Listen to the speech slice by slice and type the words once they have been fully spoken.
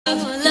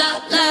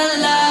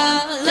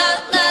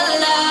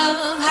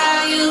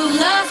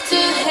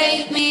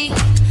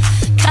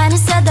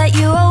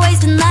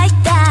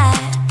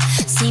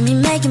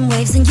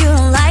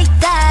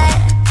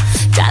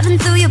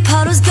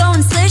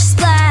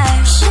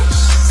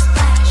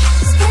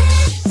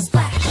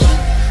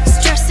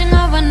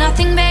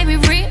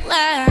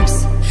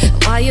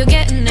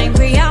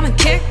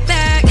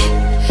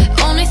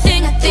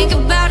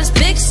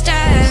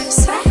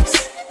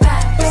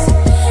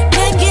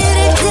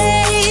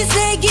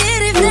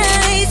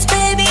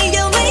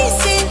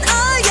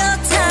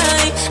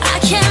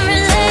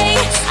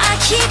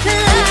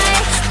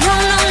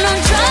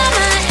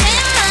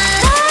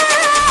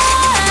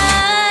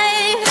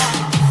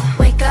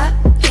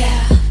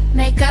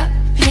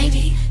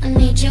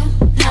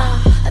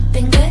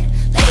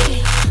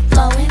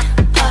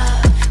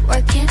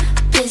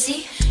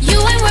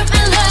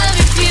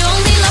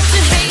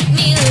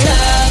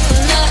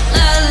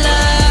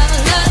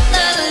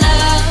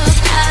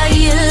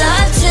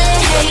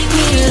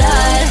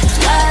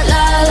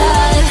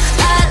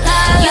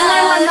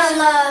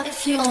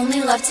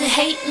love to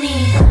hate me.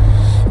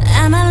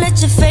 I'ma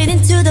let you fade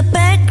into the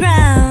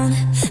background.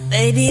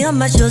 Baby, all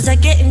my shows are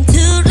getting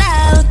too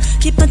loud.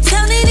 Keep on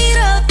turning it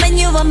up and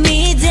you want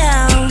me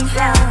down.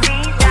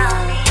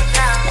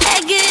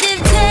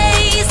 Negative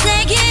taste,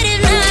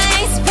 negative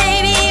nights.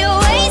 Baby, you're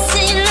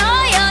wasting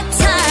all your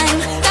time.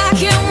 I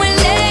can't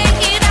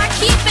relate, I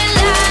keep it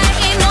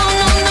light. No,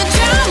 no, no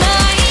drama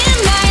in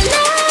my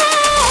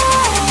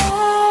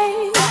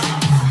life.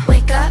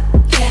 Wake up,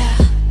 yeah,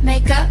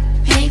 make up,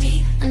 maybe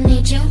I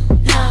need you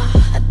now.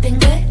 I've been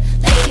good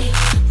lately,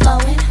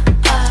 blowing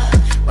up,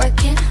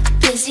 working,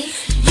 busy.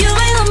 You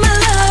ain't on my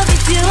love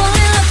if you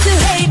only love to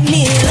hate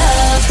me.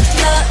 Love,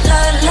 love,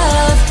 love,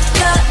 love,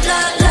 love,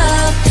 love,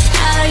 love.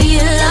 How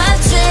you love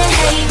to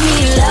hate me.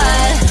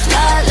 Love,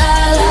 love,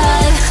 love,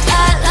 love,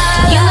 love,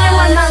 love. You ain't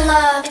want my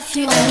love if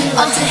you only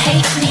love to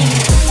hate me.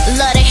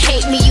 Love to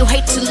hate me, you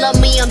hate to love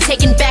me. I'm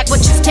taking back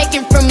what you've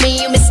taken from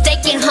me. You're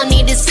mistaken,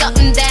 honey, there's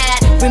something that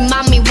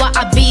remind me why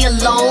I be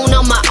alone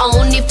on my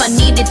own. If I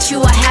needed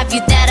you, I have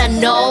you, that I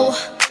know.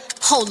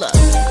 Hold up,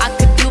 I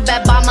could do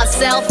bad by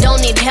myself,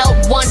 don't need help.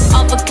 One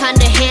of a kind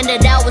of hand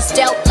that I was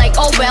dealt, like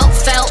oh well,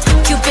 felt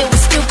Cupid was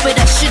stupid,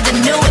 I should've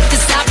knew it.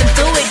 Cause I've been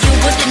through it, you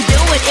wouldn't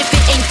do it if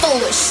it ain't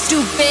foolish.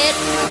 Stupid.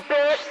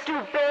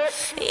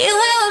 You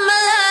ain't want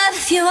my love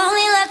if you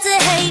only love to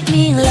hate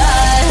me. Love,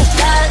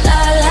 love,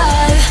 love,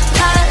 love,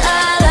 love,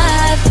 love,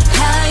 love.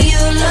 How you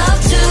love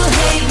to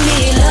hate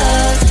me.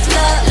 Love,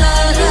 love,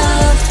 love,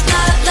 love,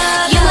 love,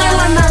 love. You ain't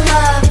want my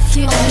love if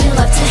you only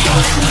love to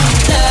hate me.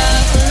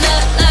 Love,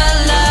 love, love,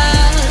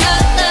 love,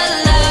 love, love,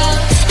 love.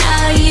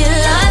 How you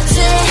love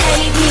to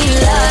hate me.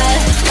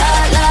 Love,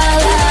 love, love,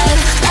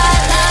 love,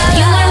 love, love.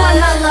 You ain't want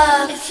my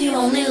love if you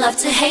only love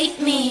to hate me.